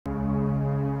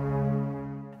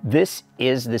This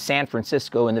is the San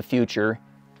Francisco in the future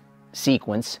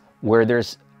sequence where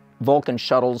there's Vulcan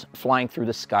shuttles flying through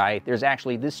the sky. There's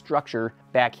actually this structure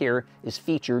back here is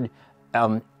featured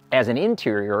as an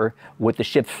interior with the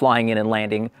ships flying in and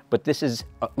landing, but this is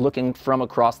looking from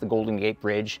across the Golden Gate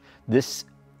Bridge. This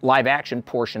live action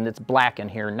portion that's black in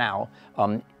here now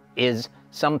is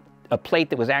a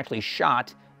plate that was actually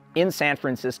shot in San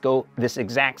Francisco, this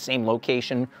exact same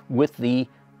location with the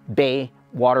bay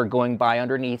water going by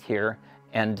underneath here,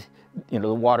 and you know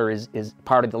the water is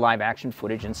part of the live action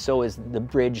footage, and so is the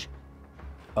bridge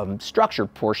structure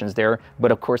portions there.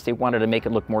 But of course they wanted to make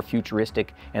it look more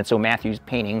futuristic, and so Matthew's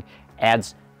painting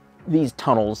adds these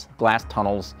tunnels, glass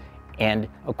tunnels, and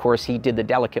of course he did the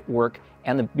delicate work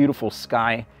and the beautiful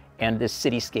sky and this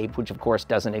cityscape, which of course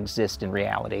doesn't exist in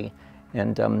reality.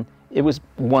 And it was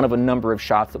one of a number of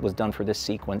shots that was done for this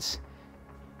sequence.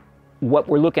 What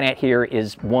we're looking at here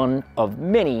is one of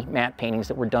many matte paintings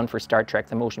that were done for Star Trek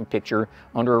the Motion Picture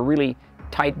under a really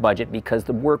tight budget because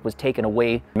the work was taken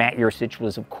away. Matt Yuricich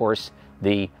was, of course,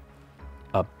 the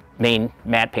main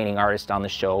matte painting artist on the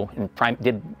show and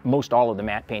did most all of the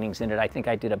matte paintings in it. I think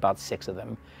I did about 6 of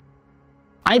them.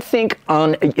 I think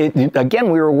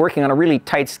again, we were working on a really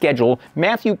tight schedule.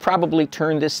 Matthew probably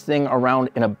turned this thing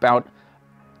around in about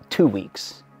 2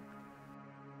 weeks.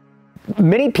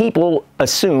 Many people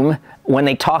assume when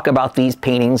they talk about these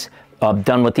paintings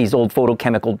done with these old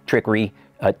photochemical trickery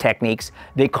techniques,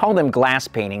 they call them glass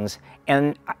paintings.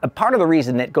 And a part of the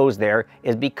reason that goes there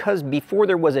is because before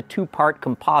there was a 2-part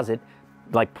composite,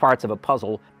 like parts of a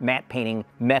puzzle, matte painting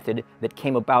method that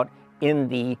came about in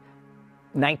the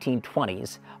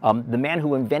 1920s, the man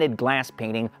who invented glass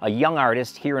painting, a young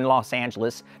artist here in Los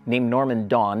Angeles named Norman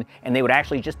Dawn, and they would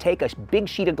actually just take a big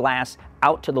sheet of glass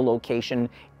out to the location,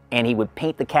 and he would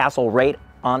paint the castle right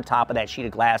on top of that sheet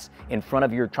of glass in front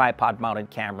of your tripod-mounted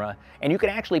camera. And you can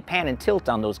actually pan and tilt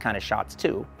on those kind of shots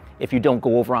too, if you don't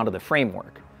go over onto the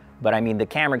framework. But I mean, the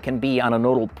camera can be on a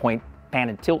nodal point pan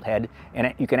and tilt head,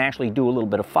 and you can actually do a little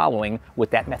bit of following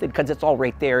with that method because it's all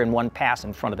right there in one pass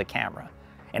in front of the camera.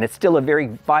 And it's still a very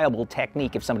viable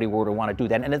technique if somebody were to want to do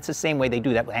that. And it's the same way they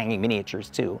do that with hanging miniatures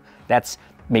too. That's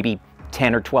maybe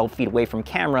 10 or 12 feet away from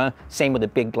camera, same with a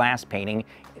big glass painting,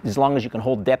 as long as you can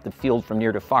hold depth of field from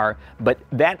near to far. But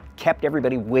that kept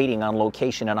everybody waiting on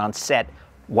location and on set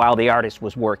while the artist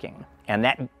was working. And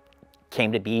that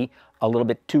came to be a little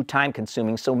bit too time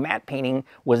consuming. So matte painting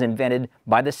was invented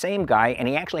by the same guy, and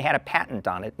he actually had a patent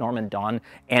on it, Norman Dawn,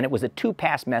 and it was a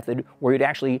 2-pass method where you'd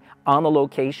actually, on the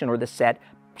location or the set,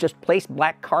 just place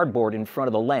black cardboard in front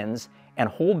of the lens and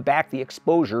hold back the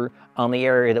exposure on the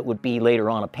area that would be later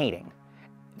on a painting.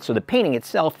 So the painting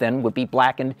itself then would be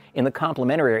blackened in the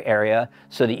complementary area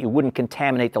so that you wouldn't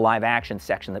contaminate the live action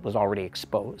section that was already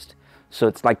exposed. So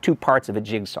it's like 2 parts of a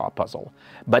jigsaw puzzle.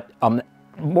 But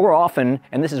more often,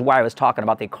 and this is why I was talking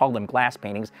about they call them glass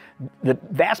paintings, the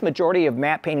vast majority of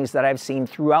matte paintings that I've seen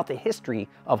throughout the history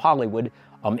of Hollywood,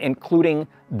 including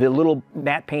the little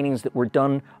matte paintings that were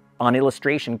done on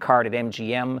illustration card at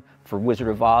MGM for Wizard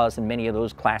of Oz and many of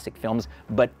those classic films,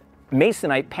 but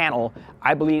Masonite panel,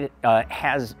 I believe,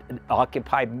 has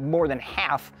occupied more than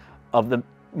half of the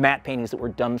matte paintings that were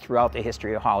done throughout the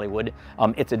history of Hollywood.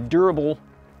 It's a durable,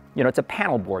 you know, it's a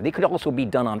panel board. They could also be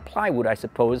done on plywood, I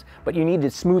suppose, but you need to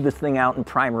smooth this thing out and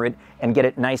primer it and get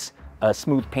it nice,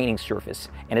 smooth painting surface.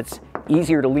 And it's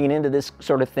easier to lean into this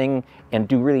sort of thing and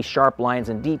do really sharp lines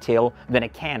and detail than a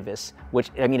canvas, which,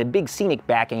 I mean, a big scenic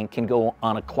backing can go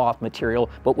on a cloth material,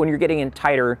 but when you're getting in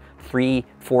tighter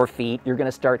 3-4 feet, you're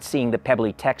gonna start seeing the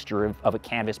pebbly texture of a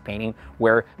canvas painting,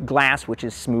 where glass, which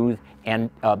is smooth,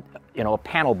 and you know, a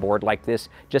panel board like this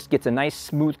just gets a nice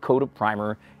smooth coat of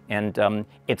primer, and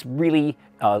it's really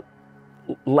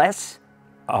less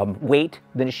weight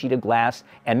than a sheet of glass,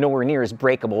 and nowhere near as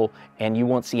breakable, and you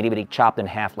won't see anybody chopped in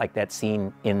half like that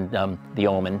scene in The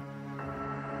Omen.